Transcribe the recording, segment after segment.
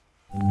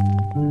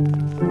Mike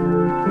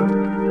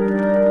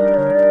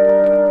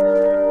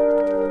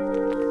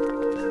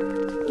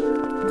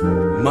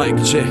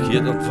Check,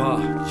 1, 2,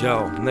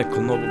 jao,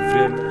 neko novo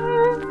vrijeme,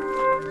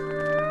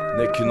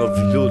 neki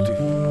novi ljudi,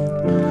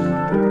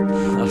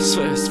 ali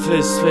sve je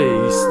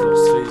isto,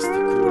 sve isti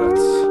kurac,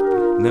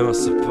 nema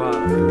se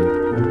para,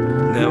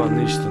 nema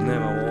ništa,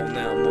 nema ovo,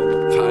 nema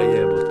ono, pa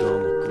jebote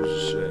ono,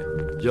 kužiš,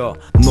 ja.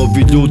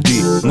 Novi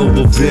ljudi,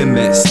 novo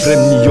vrijeme,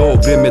 spremni jo,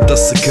 vrijeme da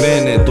se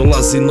krene,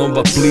 dolazi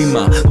nova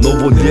plima,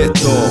 novo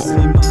ljeto,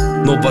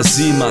 nova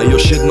zima,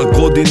 još jedna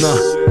godina,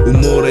 u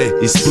more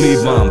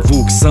isplivam,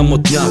 vuk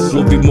samotnjak,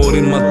 lovim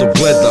morima dok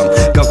gledam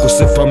kako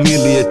se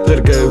familije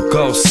trgaju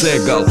kao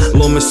segal,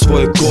 lome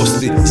svoje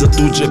kosti za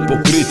tuđe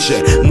pokriće,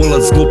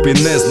 mulac glupi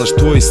ne znaš,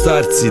 tvoji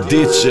starci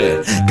diće,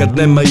 kad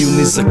nemaju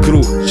ni za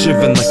kruh,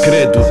 žive na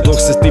kredu, dok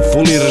se ti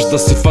foliraš da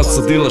si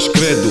faca dilaš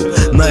kredu,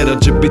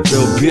 najrađe bi te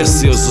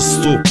objesio za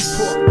stup,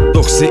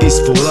 dok se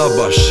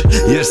isfolavaš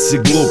jer si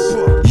glup.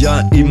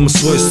 Ja imam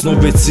svoje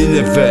snove i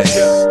ciljeve,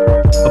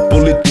 a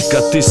politika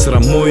ti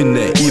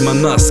sramojne. Ima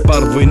nas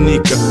par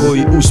vojnika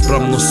koji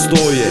uspravno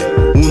stoje,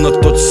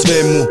 unatoč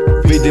svemu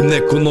vidim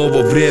neko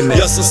novo vrijeme.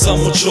 Ja sam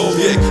samo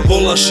čovjek,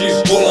 pola živ,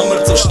 pola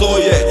mrtav što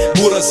je.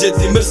 Buraz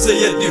jedni mrze,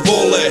 jedni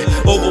vole.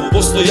 Ovo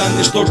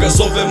postojanje što ga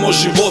zovemo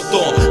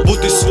životom,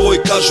 budi svoj,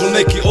 kažu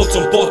neki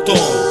ocom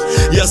potom.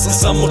 Ja sam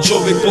samo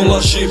čovjek, pola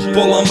živ,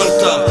 pola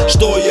mrtav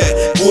što je.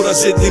 Buraz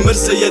jedni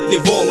mrze, jedni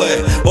vole.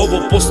 Ovo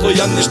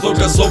postojanje što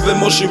ga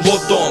zovemo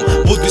životom,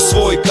 budi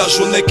svoj,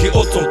 kažu neki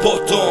ocom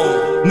potom.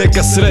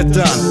 Neka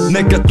sretan,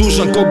 neka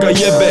tužan koga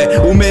jebe,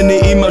 u meni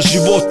ima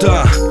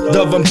života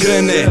da vam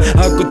krene.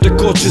 Ako te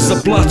koči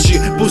zaplači,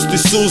 pusti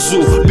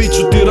suzu,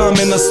 biću ti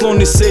rame,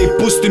 nasloni se i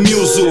pusti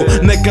mjuzu.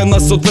 Neka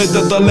nas odvede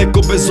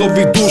daleko bez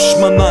ovih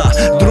dušmana,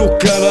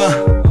 drukara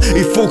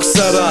i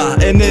fuksara.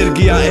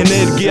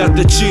 Energija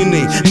te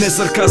čini, ne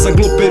sarkazam,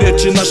 glupe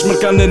riječi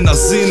našmrkane na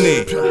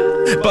zini.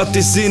 Pa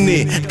ti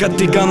zini, kad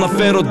ti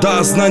Gunafero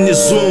da znanje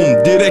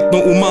zoom, direktno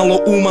u malo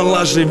uma,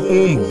 lažljiv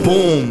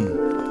bum.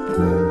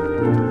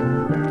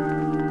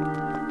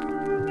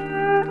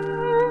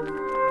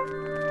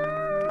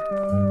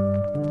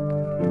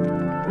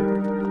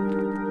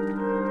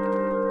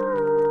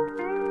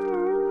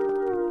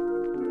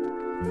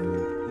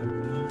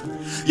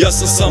 Ja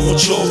sam samo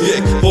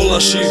čovjek, pola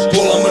živ,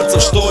 pola mrtav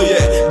što je.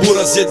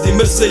 Buraz jedni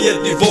mrze,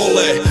 jedni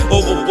vole.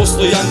 Ovo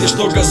postojanje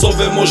što ga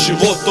zovemo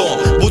životom,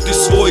 budi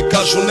svoj,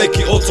 kažu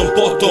neki ocom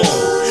potom.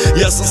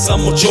 Ja sam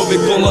samo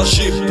čovjek, pola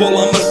živ,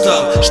 pola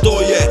mrtav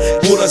što je.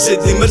 Buraz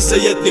jedni mrze,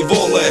 jedni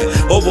vole.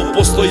 Ovo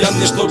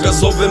postojanje što ga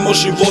zovemo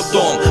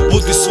životom,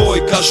 budi svoj,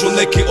 kažu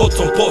neki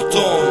ocom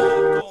potom.